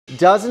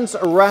Dozens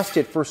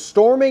arrested for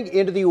storming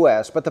into the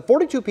U.S., but the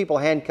 42 people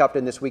handcuffed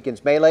in this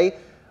weekend's melee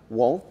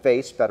won't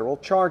face federal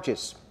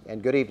charges.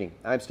 And good evening.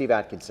 I'm Steve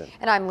Atkinson.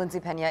 And I'm Lindsay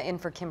Pena, in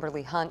for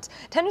Kimberly Hunt.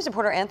 10 News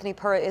reporter Anthony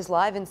Purra is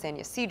live in San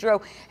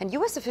Ysidro, and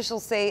U.S.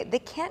 officials say they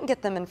can't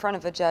get them in front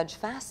of a judge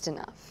fast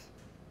enough.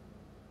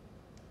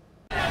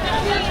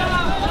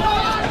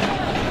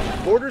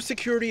 Border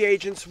security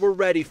agents were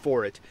ready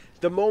for it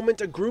the moment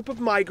a group of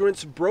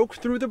migrants broke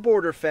through the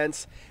border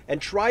fence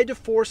and tried to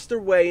force their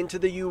way into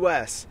the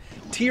U.S.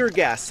 Tear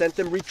gas sent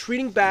them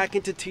retreating back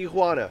into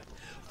Tijuana.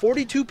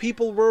 42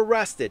 people were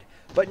arrested,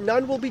 but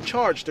none will be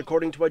charged,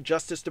 according to a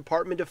Justice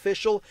Department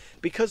official,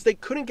 because they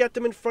couldn't get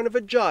them in front of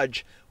a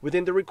judge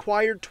within the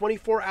required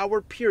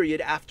 24-hour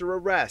period after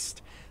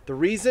arrest. The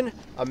reason?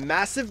 A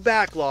massive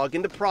backlog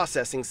in the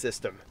processing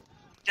system.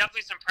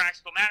 Definitely some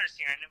practical matters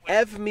here.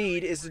 Ev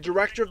Mead is the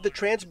director of the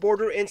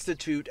Transborder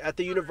Institute at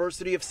the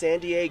University of San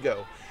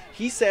Diego.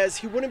 He says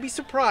he wouldn't be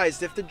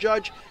surprised if the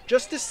judge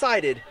just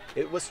decided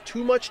it was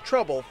too much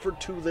trouble for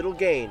too little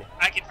gain.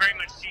 I can very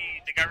much see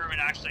the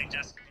government actually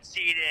just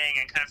conceding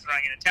and kind of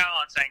throwing in a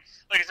towel and saying,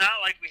 look, it's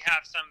not like we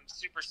have some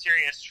super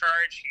serious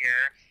charge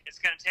here.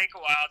 It's going to take a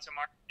while to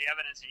mark the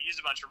evidence and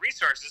use a bunch of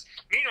resources.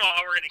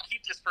 Meanwhile, we're going to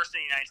keep this person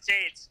in the United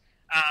States,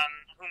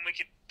 whom we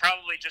could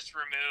probably just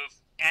remove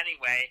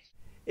anyway.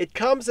 It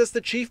comes as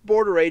the chief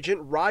border agent,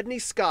 Rodney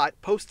Scott,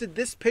 posted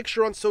this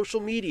picture on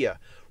social media.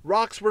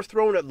 Rocks were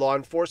thrown at law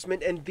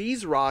enforcement, and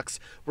these rocks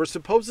were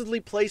supposedly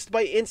placed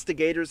by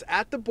instigators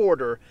at the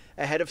border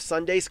ahead of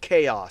Sunday's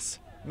chaos.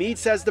 Mead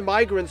says the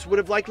migrants would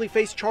have likely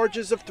faced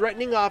charges of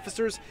threatening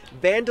officers,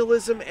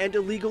 vandalism, and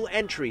illegal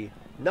entry,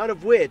 none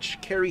of which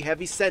carry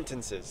heavy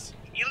sentences.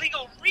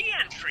 Illegal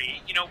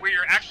re-entry, where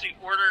you're actually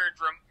ordered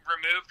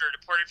removed or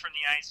deported from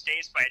the United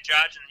States by a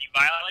judge and then you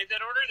violate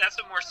that order, that's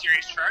a more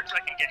serious charge.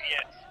 That can get you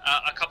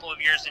a couple of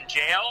years in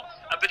jail,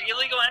 but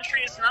illegal entry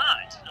is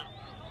not.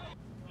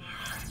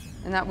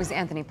 And that was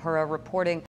Anthony Purra reporting.